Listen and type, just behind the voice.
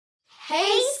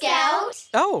Scout!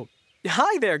 Oh,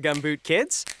 hi there, Gumboot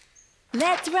Kids.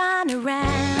 Let's run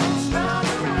around.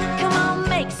 Come on,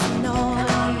 make some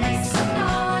noise.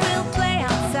 We'll play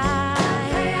outside.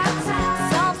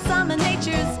 Solve some of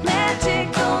nature's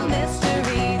magical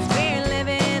mysteries. We're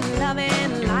living,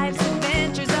 loving life's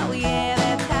adventures. Oh yeah,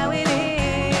 that's how it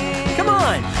is. Come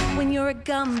on! When you're a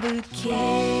Gumboot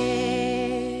Kid.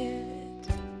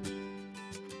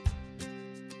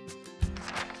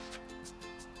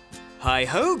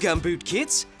 Hi-ho, Gumboot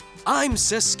Kids. I'm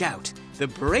Scout, the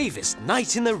bravest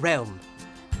knight in the realm.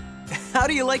 How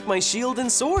do you like my shield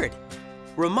and sword?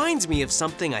 Reminds me of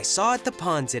something I saw at the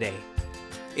pond today.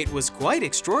 It was quite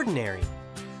extraordinary.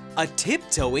 A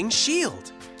tiptoeing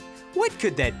shield. What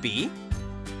could that be?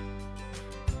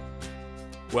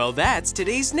 Well, that's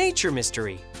today's nature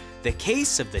mystery, the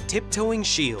case of the tiptoeing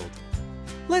shield.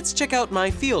 Let's check out my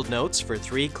field notes for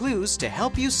 3 clues to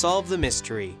help you solve the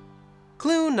mystery.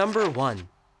 Clue number 1.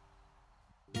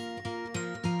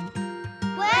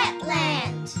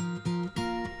 Wetland.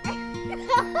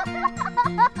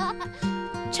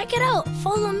 Check it out.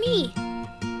 Follow me.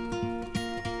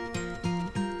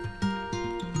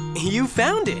 You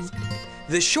found it!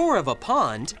 The shore of a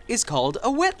pond is called a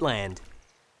wetland.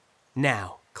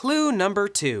 Now, clue number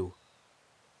 2.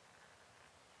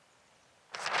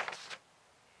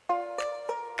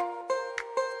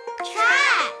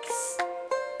 Tracks.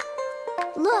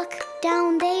 Look,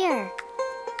 down there.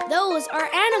 Those are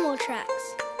animal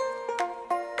tracks.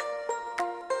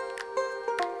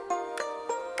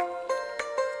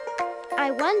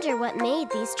 I wonder what made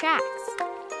these tracks.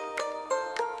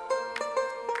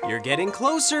 You're getting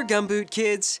closer, Gumboot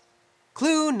Kids.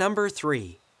 Clue number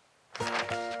 3.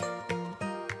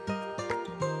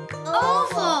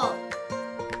 Oval.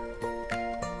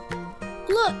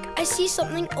 Look, I see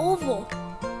something oval.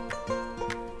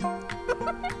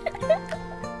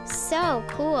 So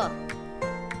cool.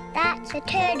 That's a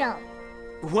turtle.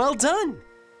 Well done!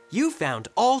 You found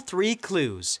all 3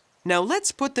 clues. Now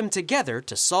let's put them together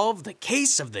to solve the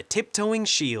case of the tiptoeing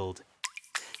shield.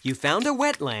 You found a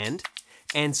wetland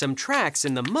and some tracks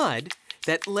in the mud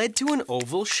that led to an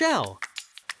oval shell.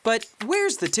 But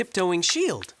where's the tiptoeing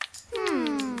shield?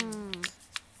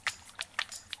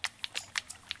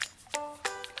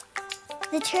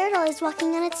 The turtle is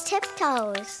walking on its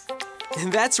tiptoes.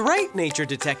 That's right, nature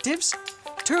detectives.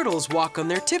 Turtles walk on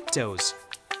their tiptoes.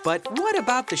 But what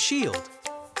about the shield?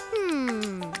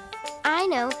 I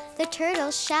know. The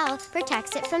turtle's shell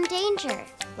protects it from danger,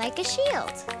 like a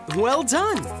shield. Well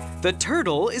done! The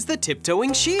turtle is the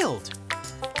tiptoeing shield.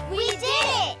 We did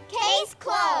it! Case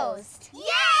closed.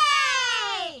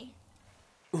 Yay!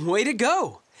 Way to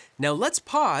go! Now let's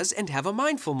pause and have a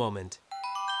mindful moment.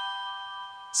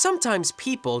 Sometimes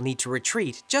people need to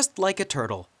retreat just like a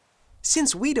turtle.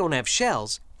 Since we don't have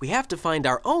shells, we have to find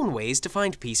our own ways to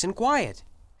find peace and quiet.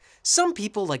 Some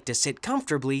people like to sit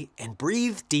comfortably and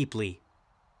breathe deeply.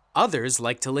 Others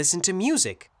like to listen to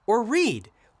music, or read,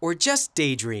 or just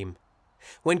daydream.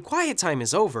 When quiet time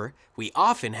is over, we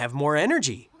often have more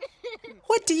energy.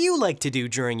 What do you like to do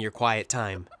during your quiet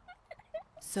time?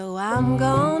 So I'm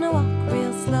gonna walk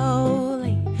real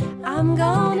slowly. I'm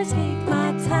gonna take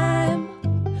my time.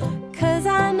 'Cause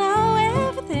I know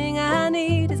everything I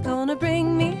need is gonna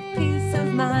bring me peace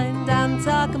of mind. I'm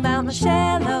talking about my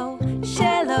shallow.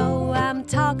 I'm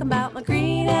talking about my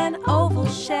green and oval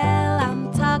shell.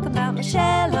 I'm talking about my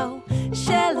shallow.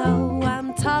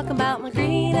 I'm talking about my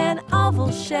green and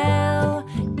oval shell.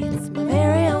 It's my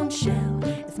very own shell.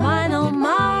 It's mine, oh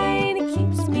mine. It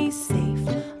keeps me safe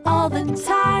all the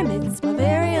time. It's my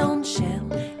very own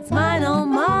shell. It's mine, oh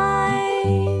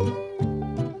mine.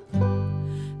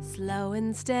 Slow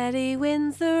and steady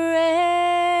wins the race.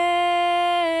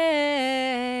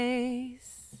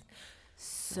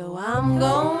 So I'm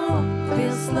gonna walk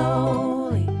real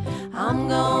slowly. I'm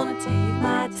gonna take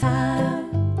my time.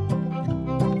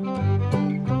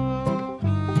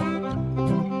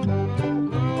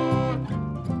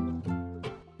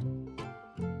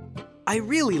 I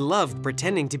really loved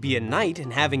pretending to be a knight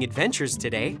and having adventures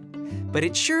today, but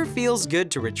it sure feels good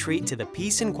to retreat to the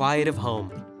peace and quiet of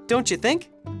home, don't you think?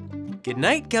 Good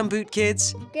night, Gumboot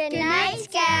Kids. Good night,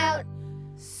 Scout.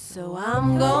 So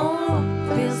I'm gonna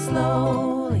walk real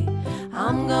slowly.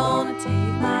 I'm gonna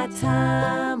take my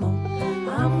time. Oh,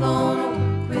 I'm gonna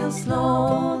walk real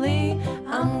slowly.